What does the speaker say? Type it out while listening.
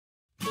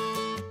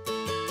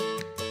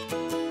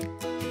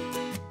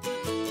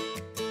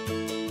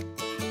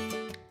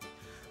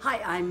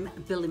Hi, I'm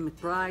Billy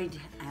McBride,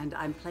 and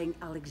I'm playing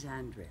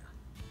Alexandria.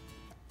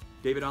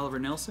 David Oliver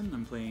Nelson,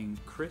 I'm playing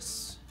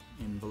Chris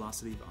in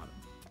Velocity of Autumn.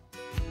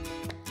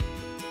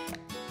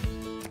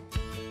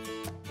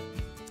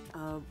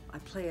 I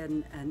play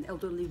an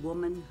elderly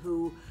woman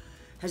who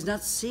has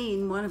not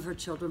seen one of her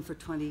children for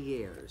 20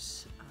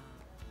 years.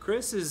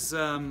 Chris is,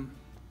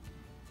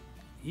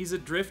 he's a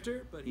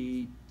drifter, but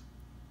he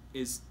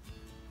is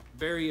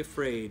very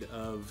afraid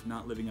of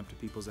not living up to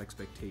people's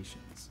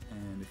expectations.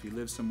 And if he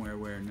lives somewhere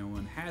where no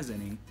one has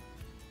any,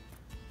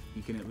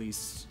 he can at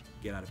least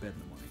get out of bed in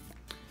the morning.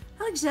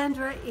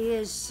 Alexandra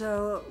is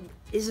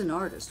an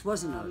artist,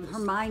 was an artist. Her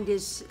mind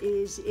is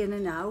in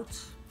and out,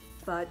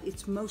 but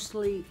it's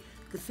mostly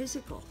the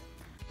physical.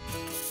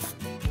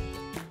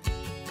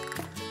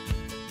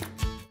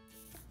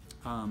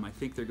 I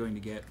think they're going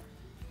to get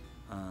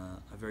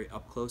a very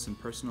up-close and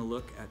personal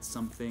look at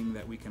something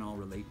that we can all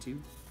relate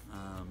to.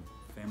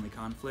 Family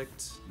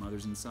conflict,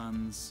 mothers and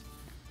sons.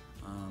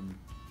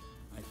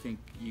 I think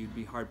you'd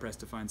be hard-pressed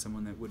to find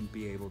someone that wouldn't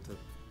be able to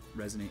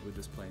resonate with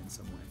this play in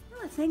some way.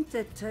 Well, I think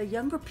that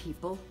younger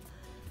people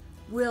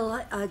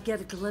will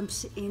get a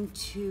glimpse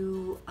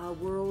into a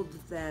world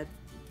that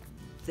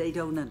they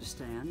don't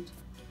understand.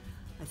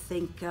 I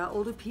think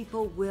older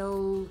people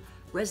will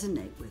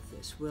resonate with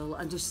this, will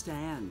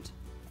understand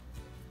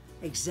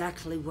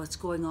exactly what's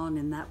going on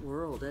in that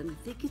world. And I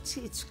think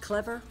it's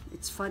clever,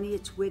 it's funny,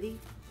 it's witty,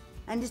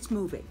 and it's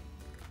moving.